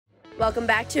Welcome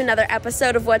back to another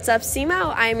episode of What's Up,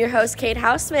 SEMO. I am your host, Kate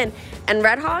Haussman. And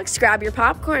Red Hogs, grab your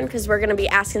popcorn because we're going to be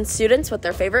asking students what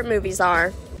their favorite movies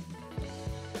are.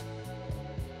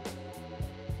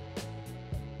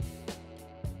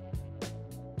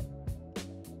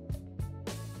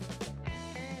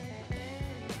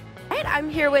 All right, I'm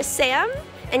here with Sam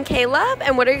and Caleb.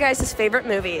 And what are your guys' favorite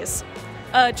movies?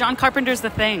 John Carpenter's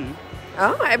The Thing.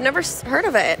 Oh, I've never heard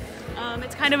of it.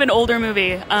 It's kind of an older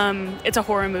movie. It's a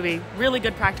horror movie. Really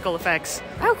good practical effects.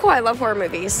 Oh, cool. I love horror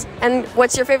movies. And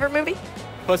what's your favorite movie?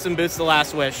 Puss in Boots: The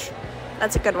Last Wish.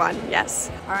 That's a good one, yes.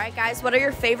 All right, guys, what are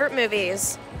your favorite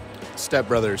movies? Step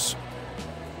Brothers.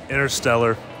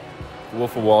 Interstellar.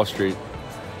 Wolf of Wall Street.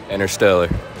 Interstellar.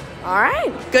 All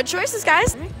right, good choices,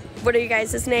 guys. What are you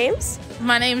guys' names?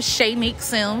 My name is Shaymeek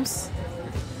Sims.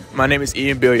 My name is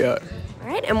Ian Billiard. All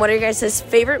right, and what are you guys'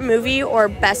 favorite movie or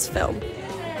best film?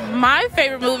 My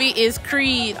favorite movie is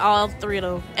Creed, all three of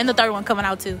them, and the third one coming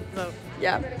out too. So.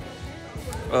 Yeah.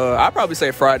 I'd probably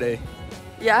say Friday.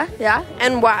 Yeah,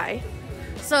 and why?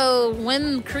 So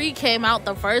when Creed came out,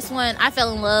 the first one, I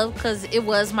fell in love because it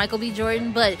was Michael B.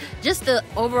 Jordan, but just the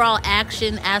overall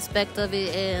action aspect of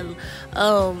it and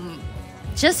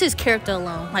just his character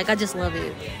alone, like I just love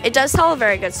it. It does tell a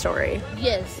very good story.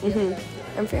 Yes.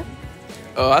 Mm-hmm. And for you?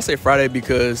 I say Friday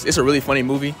because it's a really funny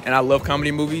movie, and I love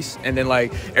comedy movies. And then,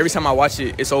 like, every time I watch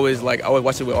it, it's always, like, I always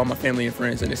watch it with all my family and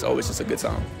friends, and it's always just a good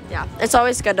time. Yeah, it's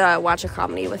always good to watch a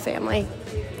comedy with family.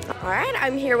 All right,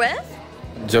 I'm here with...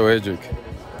 Joe Edrick.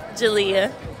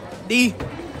 Jalea. D.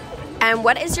 And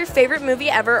what is your favorite movie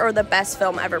ever or the best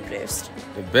film ever produced?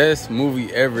 The best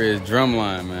movie ever is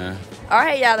Drumline, man. All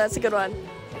right, yeah, that's a good one.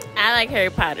 I like Harry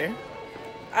Potter.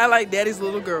 I like Daddy's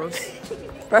Little Girls.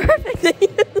 Perfect.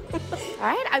 All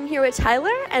right, I'm here with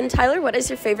Tyler. And Tyler, what is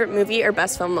your favorite movie or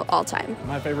best film of all time?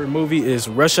 My favorite movie is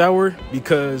Rush Hour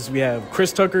because we have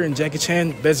Chris Tucker and Jackie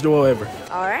Chan, best duo ever.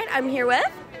 All right, I'm here with...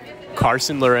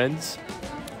 Carson Lorenz.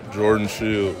 Jordan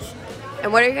Shields.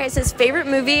 And what are your guys' favorite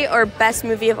movie or best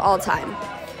movie of all time?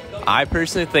 I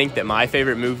personally think that my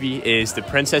favorite movie is The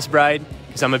Princess Bride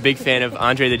because I'm a big fan of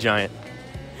Andre the Giant.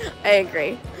 I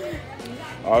agree.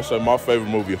 I say my favorite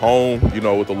movie, Home, with the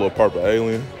little purple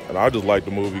alien. And I just like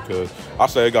the movie because I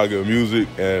say it got good music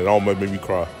and it don't make me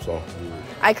cry. So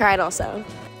I cried also.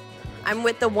 I'm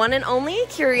with the one and only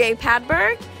Kyrie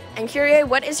Padberg. And Kyrie,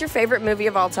 what is your favorite movie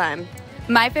of all time?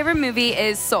 My favorite movie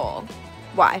is Soul.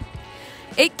 Why?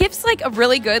 It gives like a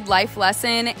really good life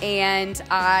lesson, and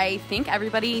I think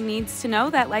everybody needs to know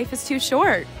that life is too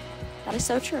short. That is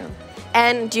so true.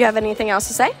 And do you have anything else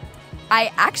to say?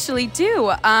 I actually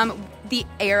do. The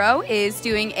Arrow is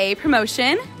doing a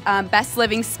promotion, Best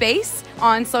Living Space,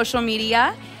 on social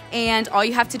media. And all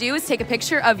you have to do is take a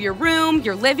picture of your room,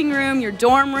 your living room, your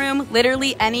dorm room,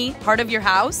 literally any part of your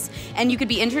house. And you could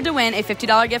be entered to win a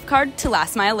 $50 gift card to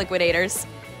Last Mile Liquidators.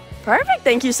 Perfect.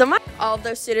 Thank you so much. All of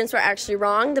those students were actually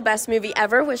wrong. The best movie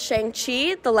ever was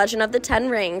Shang-Chi, The Legend of the Ten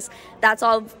Rings. That's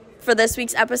all for this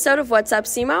week's episode of What's Up,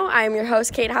 SEMO. I am your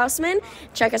host, Kate Haussman.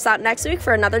 Check us out next week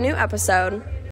for another new episode.